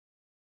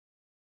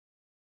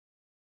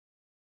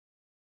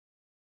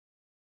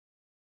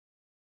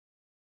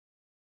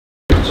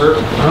sir.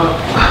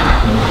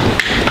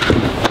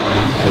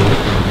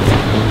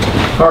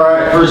 All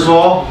right, first of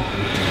all,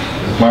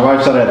 my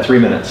wife said I had 3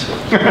 minutes.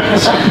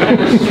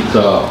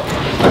 So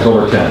I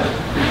told her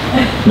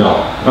 10. No,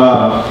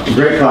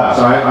 great class.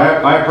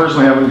 I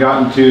personally haven't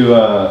gotten to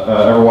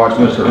ever watch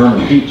Mr.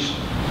 Herman teach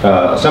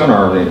a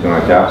seminar or anything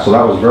like that, so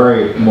that was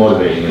very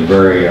motivating and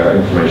very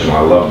informational.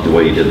 I loved the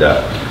way he did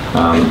that.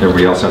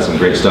 Everybody else had some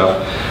great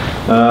stuff.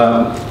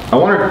 I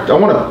want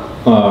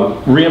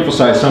to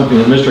re-emphasize something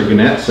that Mr.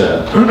 Gannett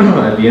said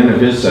at the end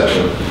of his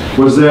session,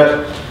 was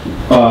that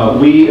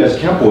we as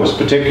Kenpoists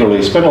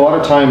particularly spend a lot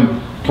of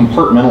time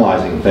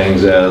compartmentalizing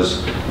things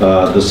as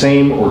the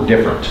same or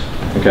different.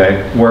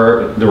 Okay,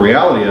 where the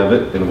reality of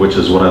it, and which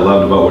is what I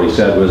loved about what he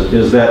said,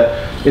 is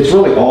that it's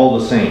really all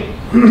the same.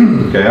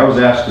 Okay, I was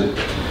asked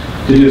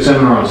to do a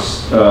seminar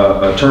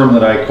on a term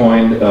that I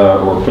coined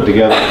or put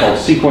together called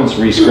sequence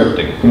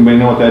rescripting. Anybody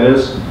know what that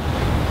is?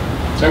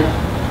 Sir.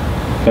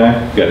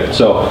 Okay, good.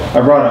 So I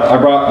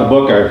brought the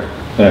book.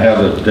 I have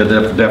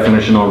the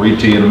definition. I'll read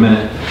to you in a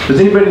minute.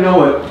 Does anybody know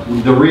what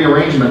the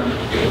rearrangement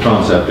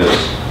concept is?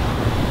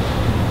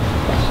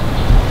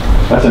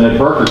 That's an Ed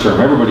Parker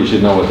term. Everybody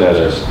should know what that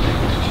is.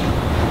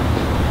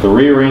 The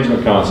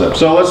rearrangement concept.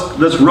 So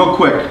let's real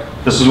quick.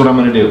 This is what I'm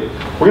going to do.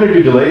 We're going to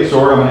do delayed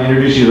sort. I'm going to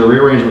introduce you to the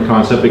rearrangement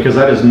concept because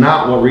that is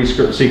not what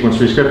sequence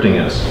rescripting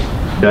is.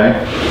 Okay.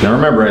 Now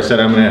remember, I said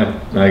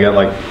I got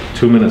like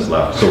 2 minutes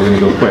left, so we're going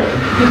to go quick.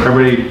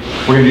 Everybody,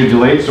 we're going to do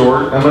delayed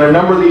sort. I'm going to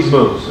number these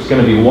moves. It's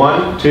going to be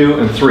 1, 2,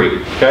 and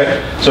 3.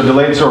 Okay. So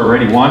delayed sort.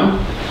 Ready? 1.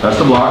 That's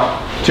the block.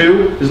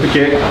 2 is the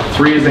kick.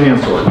 3 is the hand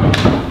sword.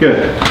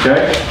 Good.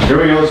 Okay. Here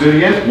we go. Let's do it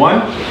again.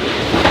 1,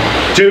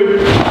 2,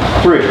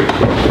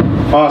 3.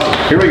 Awesome.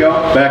 Here we go.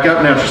 Back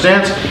up, natural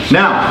stance.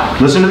 Now,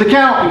 listen to the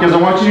count because I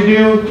want you to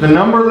do the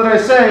number that I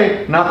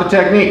say, not the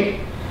technique.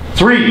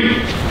 3,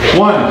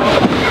 1,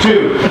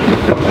 2.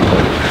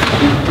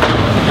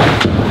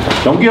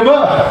 Don't give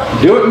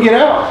up. Do it and get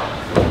out.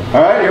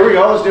 All right, here we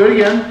go. Let's do it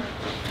again.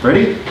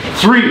 Ready?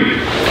 3,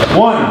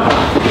 1,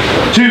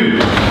 2.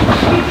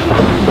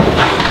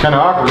 Kind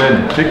of awkward,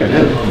 isn't it? I think I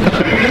did.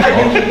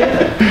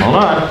 Hold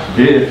on.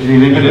 You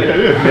think you did?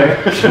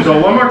 Okay. So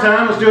one more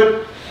time. Let's do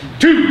it.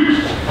 2,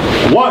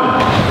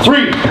 1,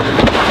 3.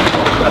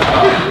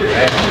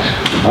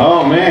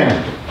 Oh man.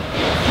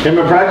 Have you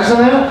been practicing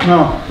that?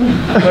 No.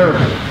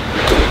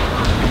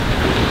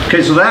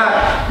 Okay, so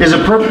that is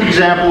a perfect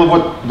example of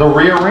what the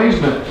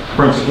rearrangement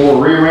principle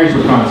or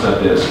rearrangement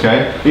concept is.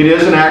 Okay, it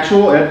is an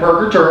actual Ed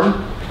Parker term.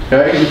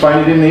 Okay, you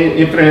find it in the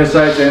Infinite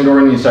Insights and/or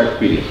in the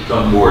encyclopedia. It's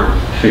on the board.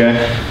 Okay,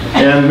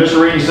 and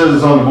Mr. Reedy says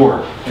it's on the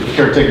board. If you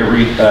care to take a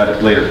read at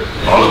it later.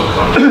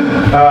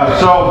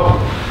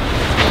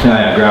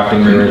 Yeah,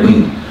 grafting,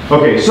 rearranging.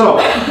 Okay, so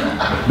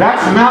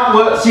that's not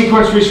what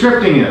sequence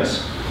rescripting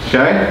is.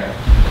 Okay,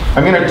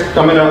 I'm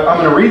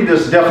gonna read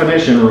this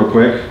definition real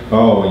quick.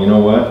 Oh, you know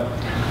what?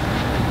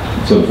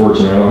 It's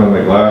unfortunate I don't have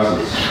my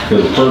glasses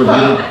because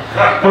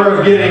part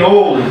of getting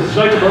old is. Would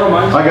you like to borrow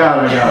mine? I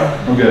got it.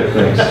 I'm good,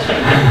 thanks.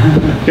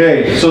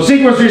 Okay, so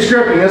sequence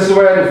rescripting. This is the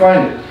way I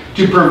define it: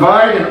 to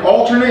provide an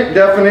alternate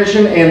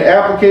definition and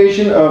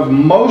application of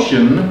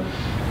motion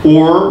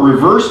or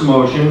reverse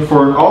motion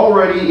for an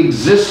already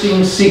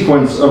existing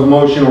sequence of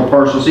motion or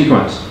partial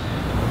sequence.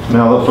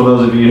 Now, for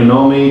those of you who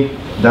know me,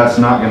 that's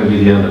not going to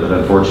be the end of it,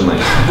 unfortunately.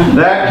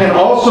 That can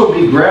also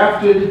be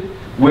grafted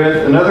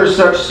with another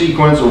such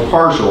sequence or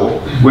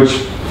partial, which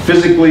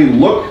physically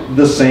look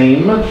the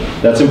same.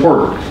 That's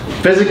important.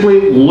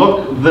 Physically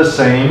look the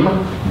same,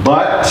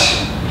 but,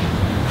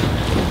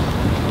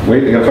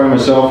 wait, I gotta find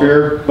myself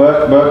here,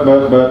 but,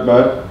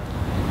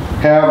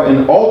 have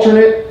an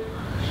alternate,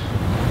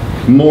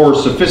 more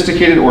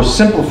sophisticated or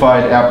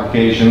simplified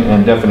application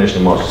and definition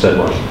of motion, said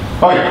motion.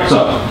 Okay,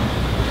 so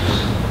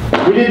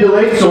we did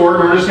delayed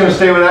sword. We're just going to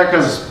stay with that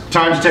because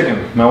time's ticking.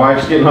 My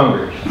wife's getting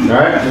hungry. All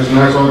right, this is the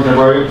next one. Can I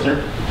borrow you,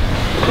 sir?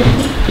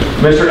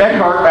 Mr.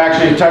 Eckhart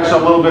actually touched a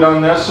little bit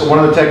on this. One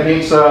of the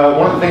techniques,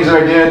 one of the things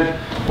that I did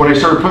when I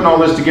started putting all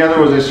this together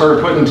was I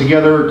started putting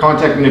together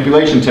contact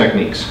manipulation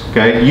techniques.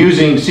 Okay,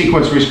 using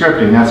sequence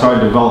rescripting. That's how I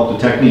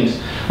developed the techniques.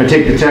 I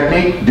take the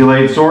technique,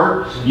 delayed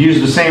sort, use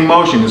the same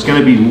motion. It's going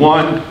to be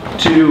 1,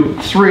 2,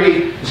 3.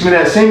 It's going to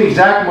be that same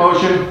exact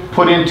motion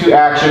put into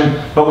action,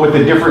 but with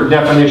a different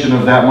definition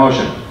of that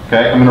motion.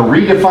 Okay, I'm going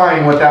to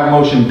redefine what that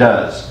motion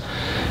does.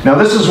 Now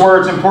this is where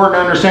it's important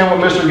to understand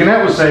what Mr.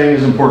 Gannett was saying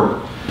is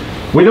important.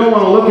 We don't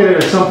want to look at it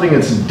as something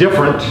that's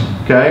different.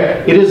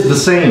 Okay, it is the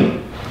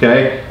same.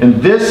 Okay,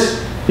 and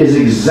this is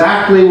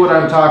exactly what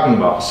I'm talking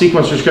about,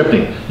 sequence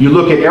rescripting. You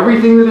look at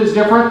everything that is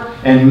different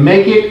and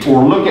make it,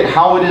 or look at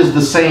how it is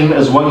the same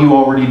as what you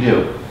already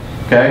do.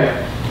 Okay?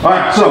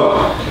 Alright,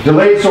 so,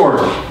 delayed sort.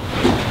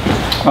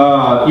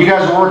 You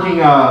guys are working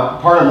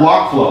part of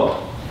lock flow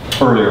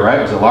earlier,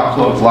 right? Was it lock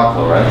flow? It's lock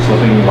flow, right?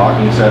 Slipping,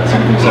 locking set,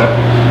 something set.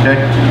 Okay?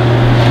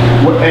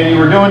 And you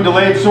were doing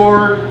delayed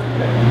sort,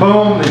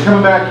 boom, then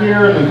coming back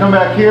here, and then come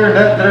back here, and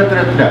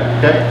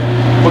okay?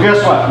 Well,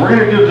 guess what? We're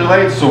going to do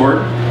delayed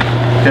sort.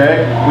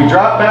 Okay, we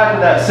drop back to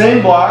that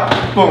same block,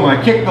 boom,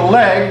 I kick the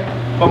leg,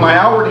 but my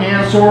outward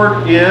hand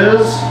sword is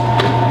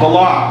the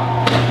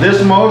lock.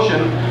 This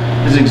motion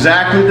is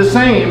exactly the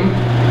same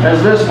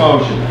as this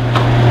motion.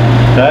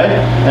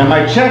 Okay? And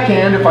my check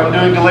hand, if I'm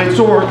doing delayed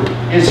sword,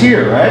 is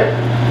here, right?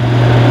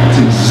 It's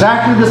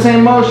exactly the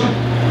same motion.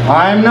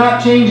 I'm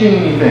not changing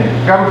anything.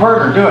 Grab a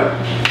partner, do it.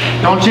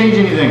 Don't change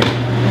anything.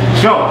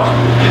 Go.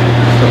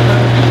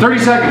 30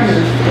 seconds.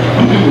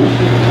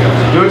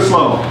 Do it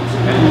slow.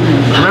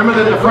 Remember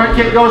that the front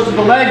kick goes to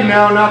the leg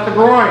now, not the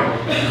groin.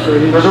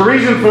 There's a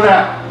reason for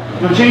that.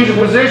 You'll change the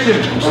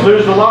position,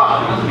 lose the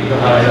lock.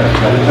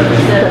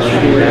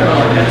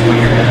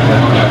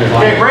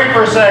 Okay, break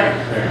for a second.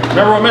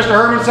 Remember what Mr.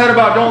 Herman said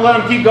about don't let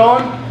him keep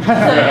going?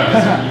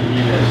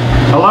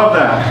 I love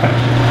that.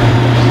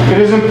 It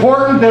is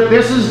important that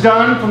this is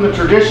done from the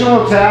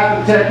traditional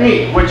attack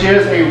technique, which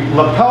is a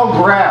lapel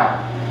grab.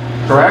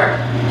 Correct?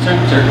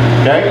 Sir.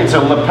 Okay, it's a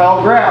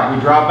lapel grab. We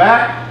drop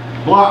back,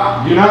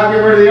 block. Do not get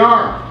rid of the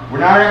arm. We're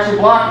not actually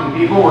blocking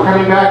people. We're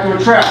coming back to a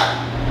trap.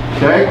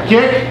 Okay,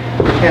 kick,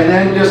 and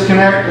then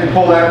disconnect and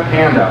pull that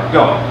hand out.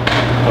 Go.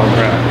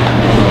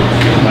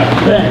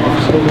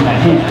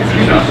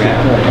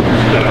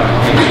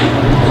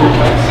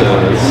 So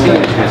the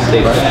skin is going to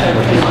stay flat.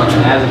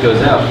 As it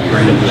goes out, you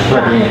bring it to the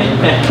front.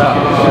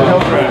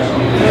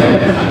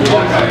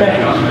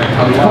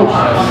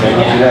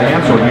 That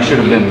hand sword, you should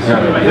have been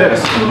doing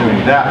this and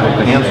doing that with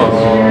the hand sword.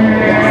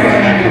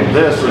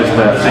 This is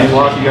that same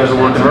lock you guys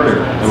were working earlier,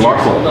 the lock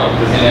lock.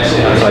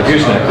 It's like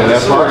gooseneck.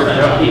 That's lock.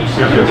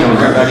 You're coming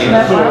right back in.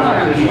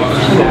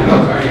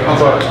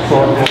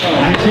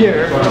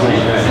 Here.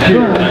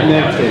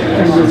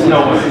 No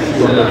way.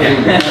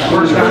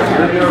 Where's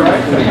that? You're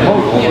right.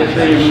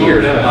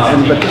 Here.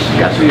 But this has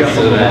got to be up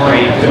on the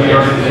line.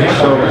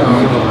 So,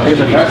 I guess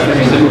that's the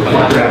thing to move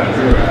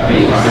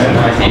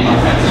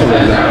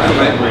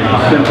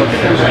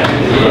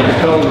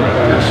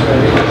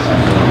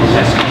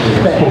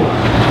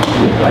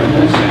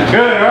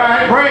Good, all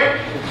right, break.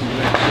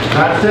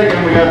 Not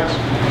ticking, we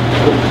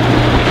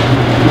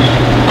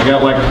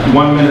got like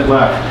 1 minute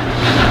left.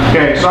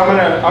 Okay, so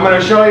I'm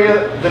gonna show you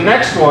the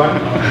next one,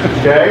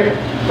 okay,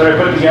 that I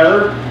put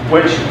together,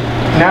 which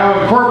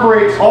now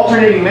incorporates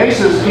alternating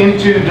maces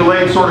into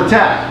delayed sword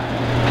attack.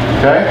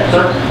 Okay,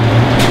 sir?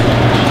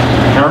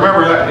 Now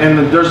remember that,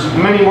 and there's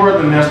many more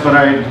than this, but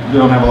I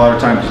don't have a lot of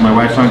time because my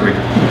wife's hungry.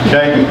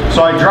 Okay,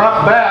 so I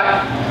drop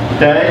back,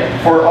 okay,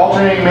 for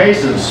alternating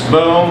maces.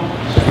 Boom,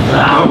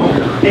 boom,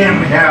 and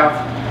we have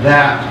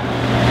that.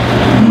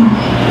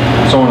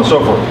 So on and so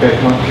forth. Okay,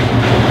 come on.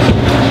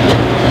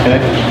 Okay,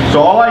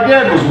 so all I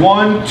did was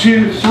 1,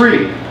 2, 3.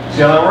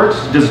 See how that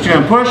works? Does a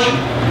 2-hand push?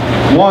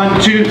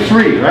 1, 2,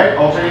 3, right?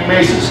 Alternating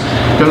maces.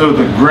 Because with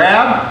the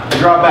grab, I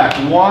drop back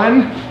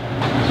 1.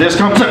 This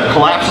comes up,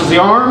 collapses the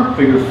arm,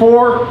 figure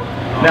 4.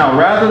 Now,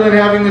 rather than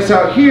having this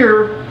out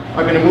here,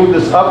 I'm going to move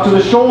this up to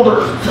the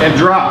shoulder and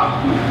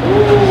drop.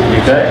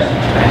 Okay?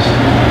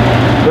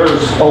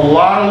 There's a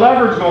lot of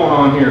leverage going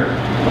on here.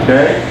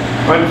 Okay?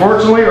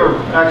 Unfortunately, or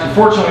actually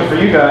fortunately for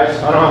you guys,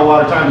 I don't have a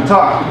lot of time to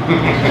talk.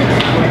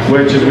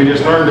 Which, as we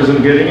just learned,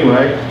 isn't good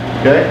anyway.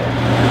 Okay?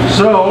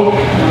 So,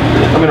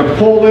 I'm going to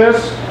pull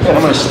this, and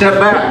I'm going to step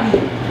back.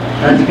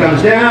 As he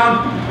comes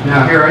down,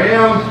 now here I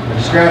am, I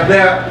just grab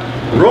that,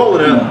 roll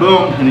it up,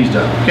 boom, and he's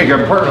done. Okay,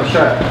 grab a partner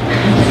shot.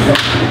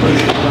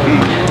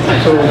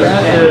 So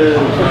that is,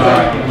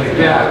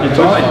 it's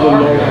also a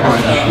low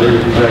punch.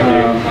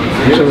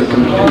 So it's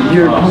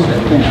here,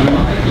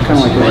 kind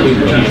of like a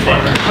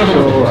so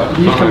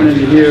he's coming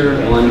into here.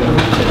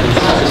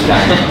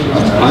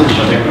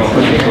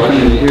 Coming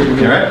into here.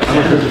 You all right?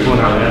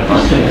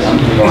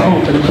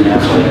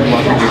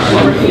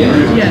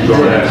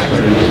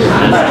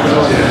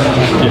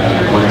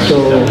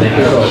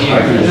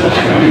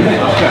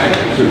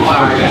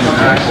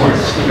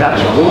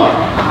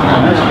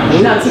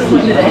 Not so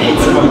much today.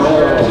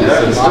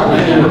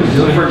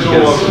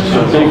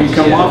 So you can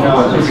come off.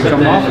 You can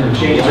come off.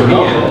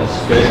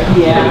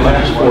 Yeah.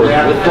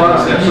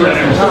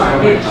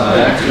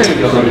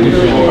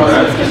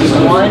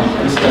 One.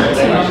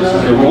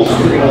 It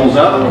rolls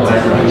up.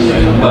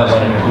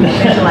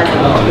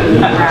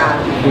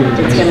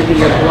 It's going to be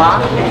your block.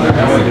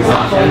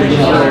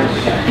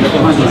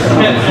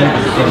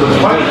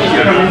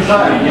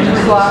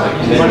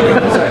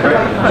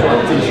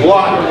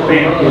 Block.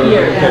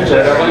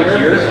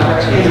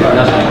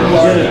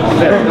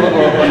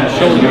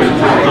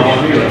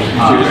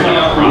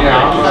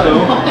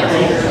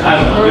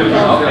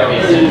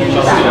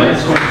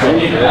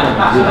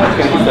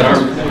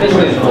 It's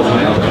really fun.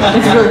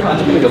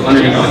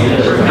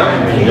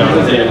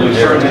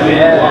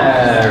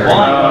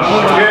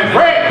 Good,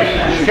 great.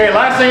 Okay,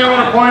 last thing I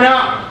want to point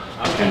out.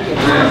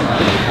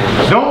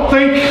 Don't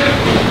think,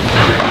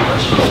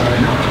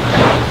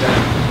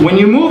 when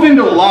you move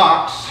into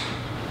locks,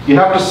 you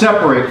have to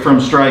separate from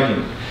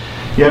striking.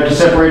 You have to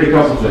separate a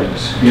couple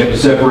things. You have to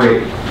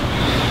separate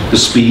the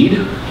speed,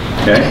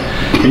 okay?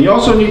 And you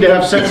also need to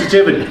have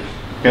sensitivity,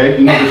 okay?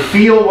 You need to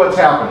feel what's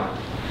happening.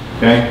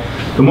 okay?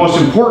 The most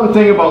important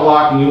thing about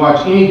locking, you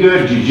watch any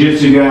good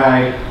jiu-jitsu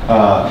guy,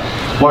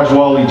 watch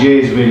Wally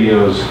J's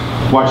videos,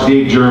 watch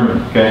Dave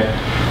German, okay?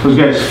 Those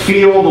guys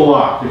feel the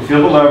lock, they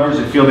feel the levers,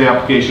 they feel the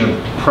application of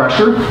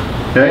pressure,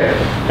 okay?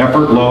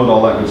 Effort, load,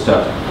 all that good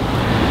stuff.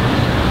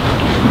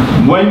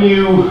 When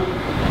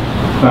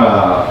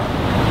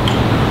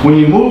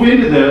you move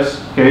into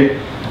this, okay,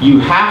 you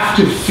have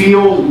to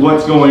feel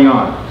what's going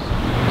on.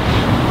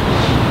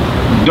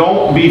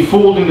 Don't be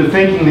fooled into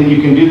thinking that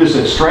you can do this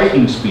at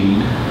striking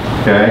speed,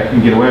 okay,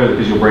 and get away with it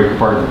because you'll break your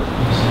partner,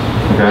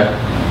 okay?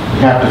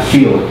 You have to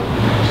feel it.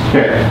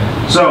 Okay,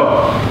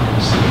 so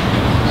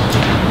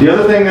the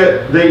other thing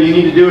that you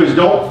need to do is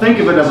don't think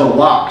of it as a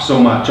lock so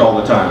much all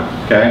the time,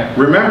 okay?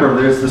 Remember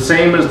that it's the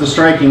same as the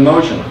striking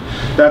motion.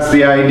 That's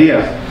the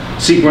idea.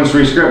 Sequence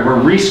rescript, we're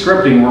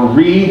rescripting, we're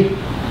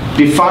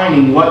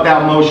redefining what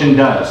that motion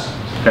does,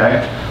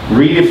 okay?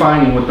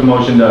 Redefining what the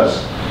motion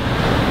does.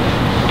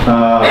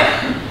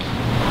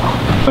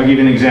 I'll give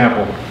you an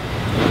example.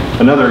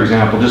 Another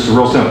example, just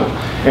real simple.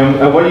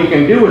 And what you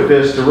can do with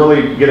this to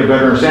really get a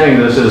better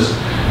understanding of this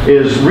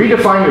is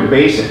redefine your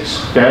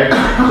basics, okay? So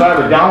I have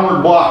a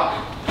downward block.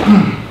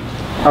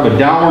 I have a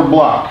downward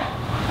block.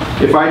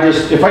 If I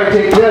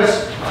take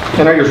this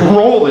and I just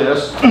roll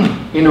this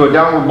into a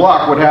downward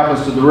block, what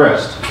happens to the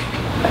wrist?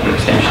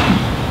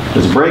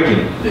 It's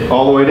breaking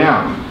all the way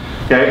down.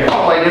 Okay,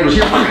 all I did was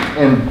here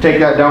and take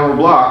that downward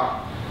block.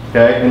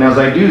 Okay, and as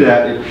I do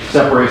that, it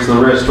separates the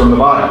wrist from the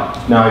body.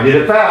 Now I did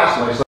it fast,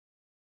 like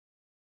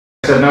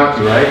I said not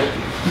to, right?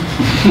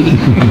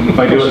 If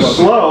I do it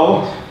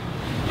slow,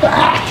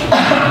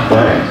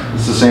 okay,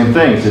 it's the same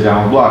thing. It's a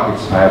downward block.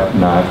 I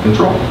have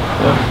control.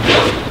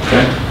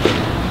 Okay.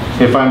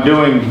 If I'm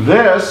doing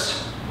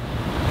this,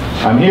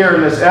 I'm here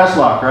in this S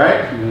lock,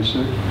 right? Yes,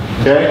 sir.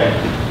 Okay.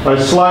 I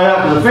slide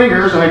out to the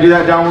fingers and I do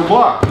that downward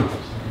block.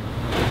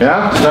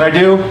 Yeah. Then I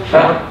do.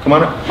 Come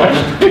on.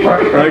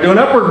 Then I do an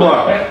upward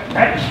block.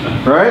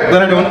 Right.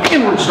 Then I do an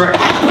inward stretch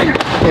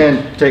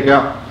and take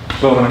out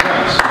both of my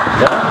hands.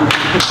 Yeah.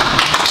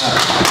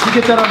 Did you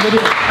get that on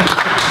video?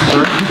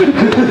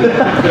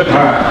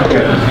 Alright,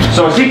 okay.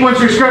 So sequence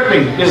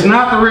rescripting is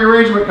not the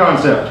rearrangement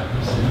concept.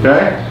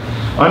 Okay?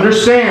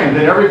 Understand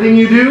that everything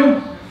you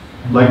do,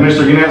 like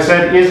Mr. Gannett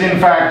said, is in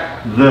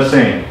fact the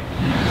same.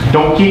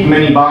 Don't keep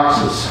many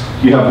boxes.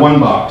 You have one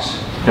box.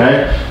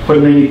 Okay?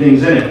 Put many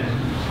things in it.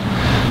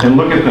 And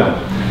look at them.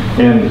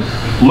 And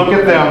look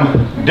at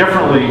them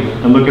differently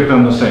and look at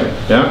them the same.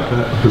 Yeah?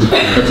 That's it.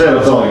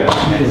 That's all I got.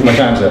 That's my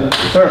concept.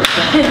 Sir.